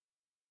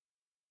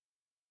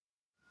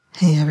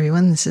Hey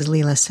everyone, this is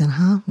Leela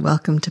Sinha.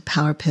 Welcome to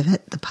Power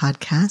Pivot, the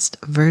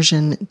podcast,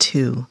 version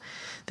 2.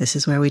 This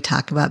is where we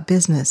talk about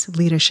business,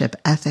 leadership,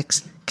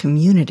 ethics,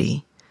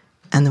 community,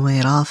 and the way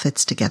it all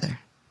fits together.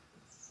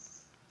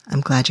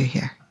 I'm glad you're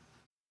here.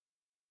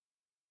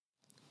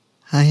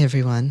 Hi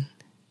everyone.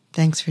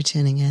 Thanks for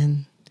tuning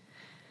in.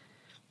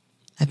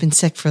 I've been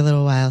sick for a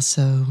little while,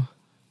 so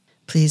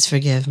please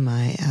forgive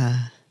my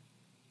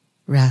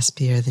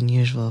raspier than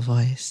usual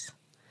voice.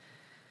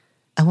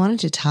 I wanted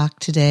to talk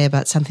today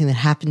about something that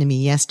happened to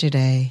me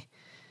yesterday.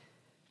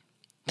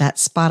 That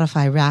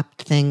Spotify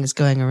Wrapped thing is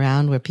going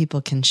around where people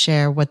can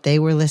share what they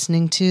were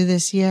listening to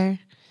this year.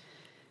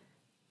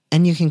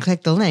 And you can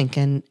click the link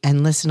and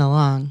listen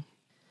along.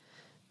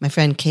 My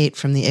friend Kate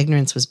from the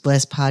Ignorance Was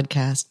Bliss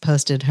podcast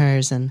posted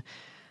hers, and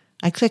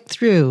I clicked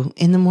through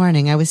in the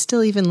morning. I was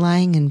still even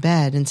lying in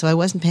bed, and so I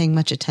wasn't paying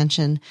much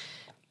attention.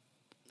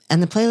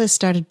 And the playlist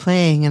started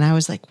playing, and I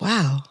was like,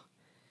 wow.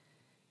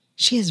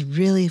 She has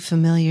really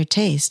familiar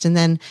taste. And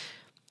then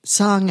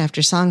song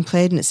after song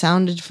played and it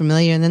sounded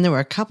familiar. And then there were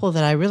a couple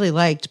that I really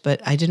liked, but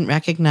I didn't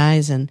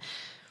recognize. And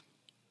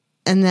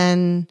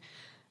then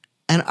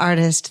an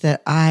artist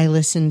that I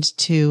listened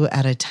to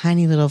at a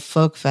tiny little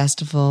folk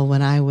festival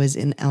when I was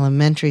in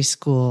elementary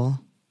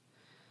school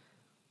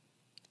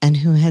and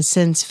who has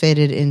since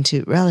faded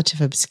into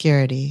relative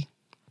obscurity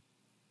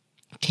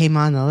came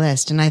on the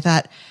list. And I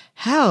thought,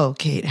 how,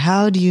 Kate,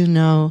 how do you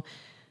know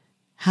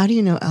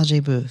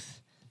LJ Booth?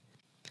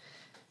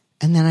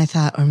 And then I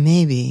thought, or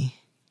maybe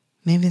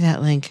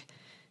that link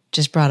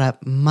just brought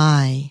up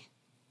my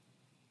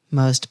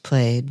most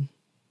played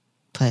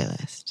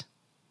playlist.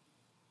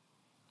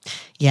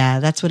 Yeah,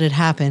 that's what had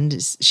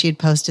happened. She had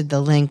posted the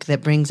link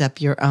that brings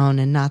up your own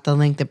and not the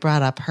link that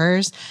brought up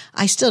hers.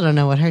 I still don't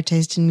know what her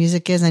taste in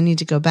music is. I need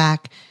to go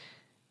back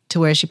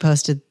to where she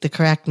posted the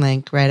correct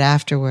link right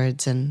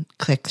afterwards and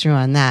click through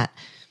on that.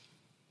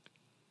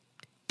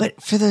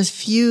 But for those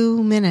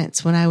few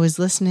minutes when I was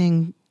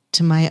listening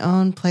to my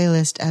own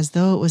playlist as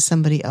though it was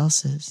somebody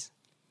else's,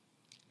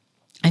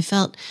 I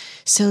felt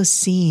so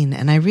seen,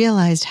 and I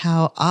realized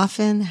how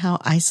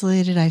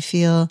isolated I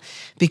feel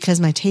because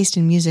my taste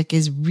in music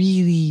is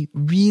really,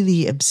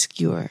 really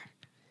obscure.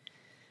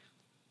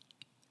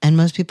 And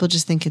most people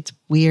just think it's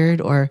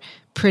weird or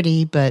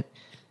pretty, but,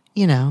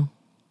 there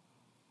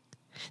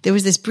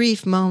was this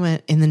brief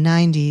moment in the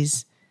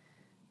 90s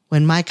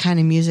when my kind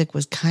of music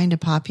was kind of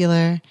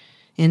popular,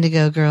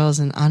 Indigo Girls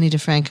and Ani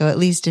DiFranco, at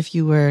least if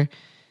you were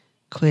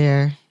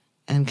queer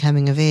and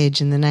coming of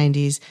age in the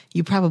 90s,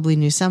 you probably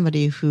knew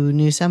somebody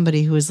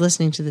who was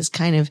listening to this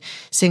kind of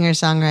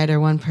singer-songwriter,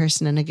 one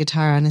person and a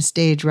guitar on a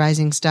stage,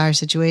 rising star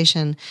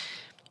situation.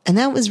 And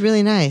that was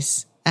really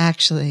nice,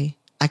 actually.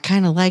 I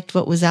kind of liked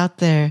what was out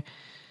there,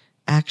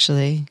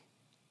 actually.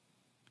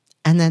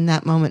 And then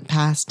that moment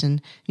passed and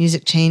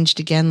music changed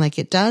again like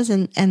it does,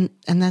 and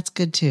that's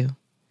good too.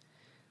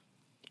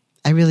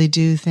 I really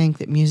do think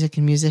that music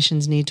and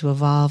musicians need to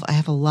evolve. I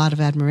have a lot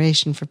of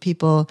admiration for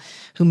people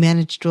who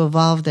manage to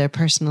evolve their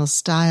personal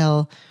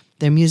style,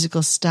 their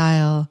musical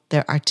style,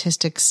 their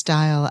artistic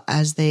style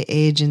as they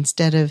age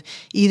instead of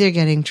either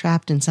getting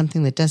trapped in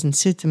something that doesn't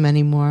suit them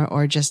anymore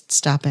or just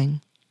stopping.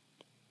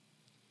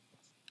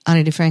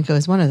 Ani DiFranco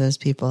is one of those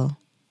people.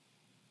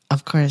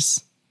 Of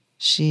course,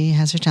 she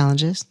has her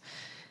challenges,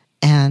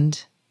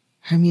 and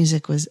her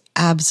music was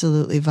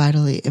absolutely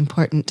vitally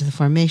important to the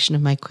formation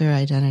of my queer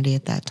identity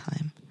at that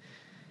time.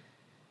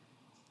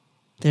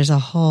 There's a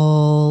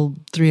whole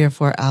 3 or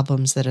 4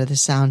 albums that are the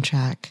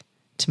soundtrack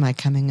to my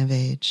coming of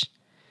age.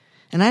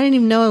 And I didn't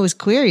even know I was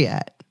queer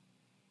yet.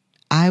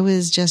 I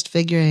was just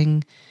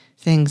figuring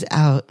things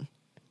out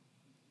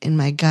in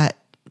my gut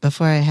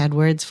before I had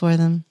words for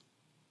them.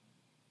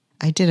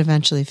 I did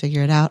eventually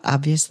figure it out,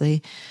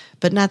 obviously,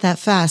 but not that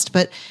fast.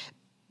 But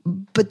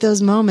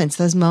those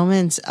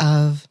moments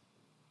of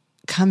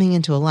coming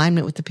into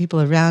alignment with the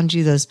people around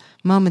you, those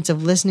moments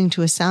of listening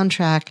to a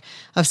soundtrack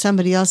of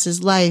somebody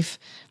else's life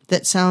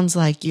that sounds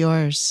like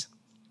yours,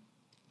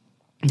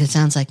 that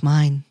sounds like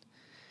mine.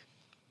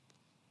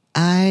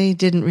 I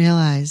didn't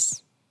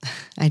realize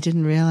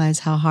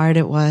how hard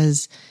it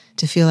was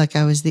to feel like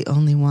I was the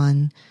only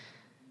one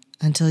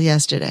until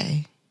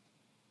yesterday,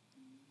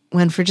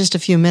 when for just a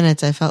few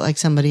minutes I felt like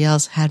somebody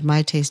else had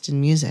my taste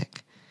in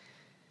music.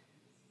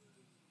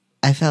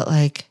 I felt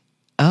like,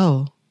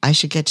 oh, I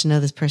should get to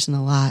know this person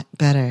a lot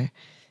better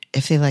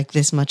if they like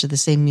this much of the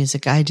same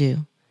music I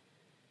do.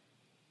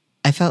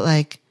 I felt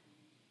like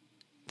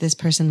this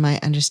person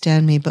might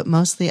understand me, but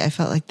mostly I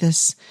felt like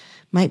this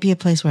might be a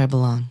place where I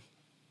belong.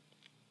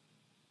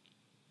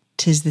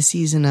 'Tis the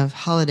season of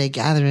holiday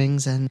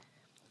gatherings, and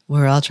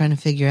we're all trying to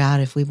figure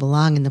out if we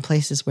belong in the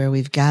places where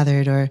we've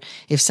gathered, or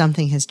if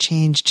something has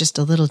changed just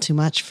a little too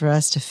much for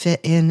us to fit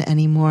in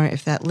anymore,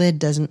 if that lid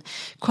doesn't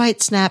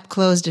quite snap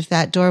closed, if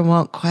that door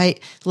won't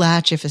quite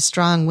latch, if a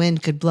strong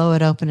wind could blow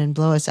it open and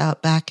blow us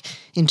out back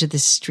into the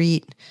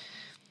street.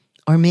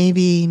 Or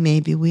maybe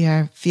we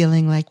are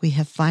feeling like we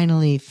have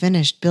finally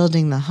finished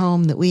building the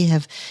home that we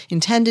have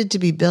intended to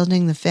be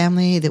building, the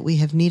family that we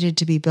have needed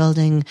to be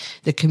building,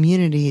 the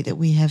community that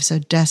we have so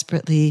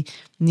desperately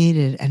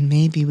needed. And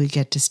maybe we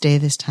get to stay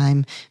this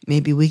time.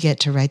 Maybe we get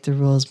to write the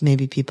rules.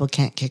 Maybe people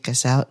can't kick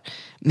us out.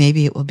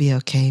 Maybe it will be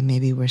okay.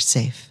 Maybe we're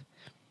safe.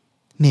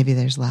 Maybe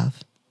there's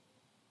love.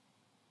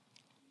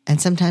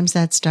 And sometimes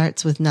that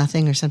starts with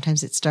nothing, or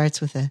sometimes it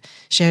starts with a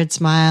shared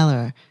smile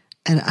or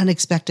an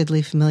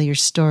unexpectedly familiar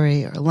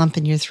story or a lump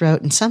in your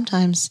throat. And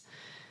sometimes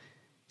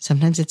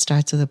it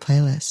starts with a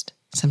playlist.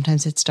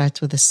 Sometimes it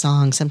starts with a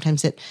song.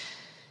 Sometimes it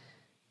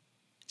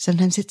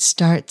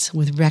starts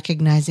with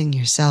recognizing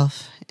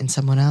yourself in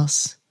someone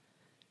else.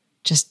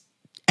 Just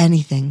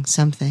anything,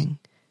 something.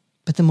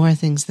 But the more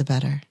things, the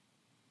better.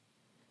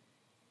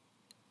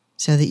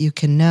 So that you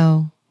can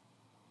know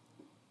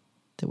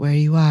that where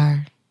you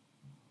are,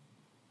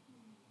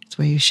 it's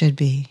where you should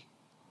be.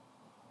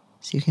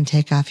 So you can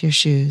take off your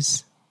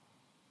shoes,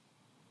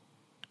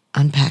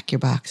 unpack your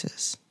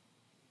boxes,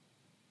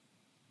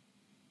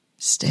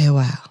 stay a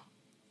while,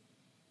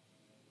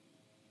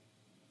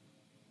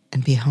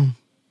 and be home.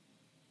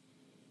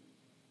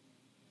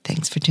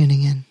 Thanks for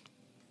tuning in.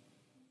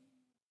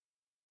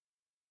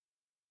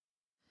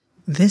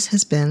 This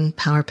has been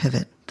Power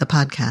Pivot, the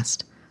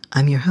podcast.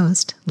 I'm your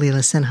host,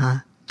 Leela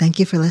Sinha. Thank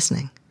you for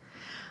listening.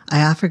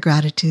 I offer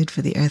gratitude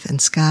for the earth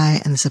and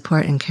sky and the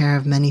support and care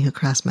of many who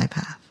cross my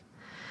path.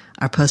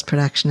 Our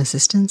post-production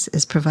assistance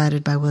is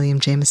provided by William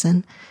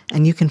Jameson,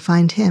 and you can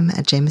find him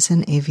at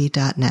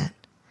jamesonav.net.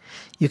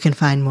 You can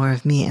find more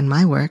of me and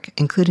my work,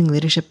 including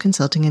leadership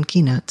consulting and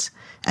keynotes,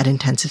 at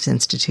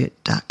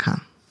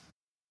intensivesinstitute.com.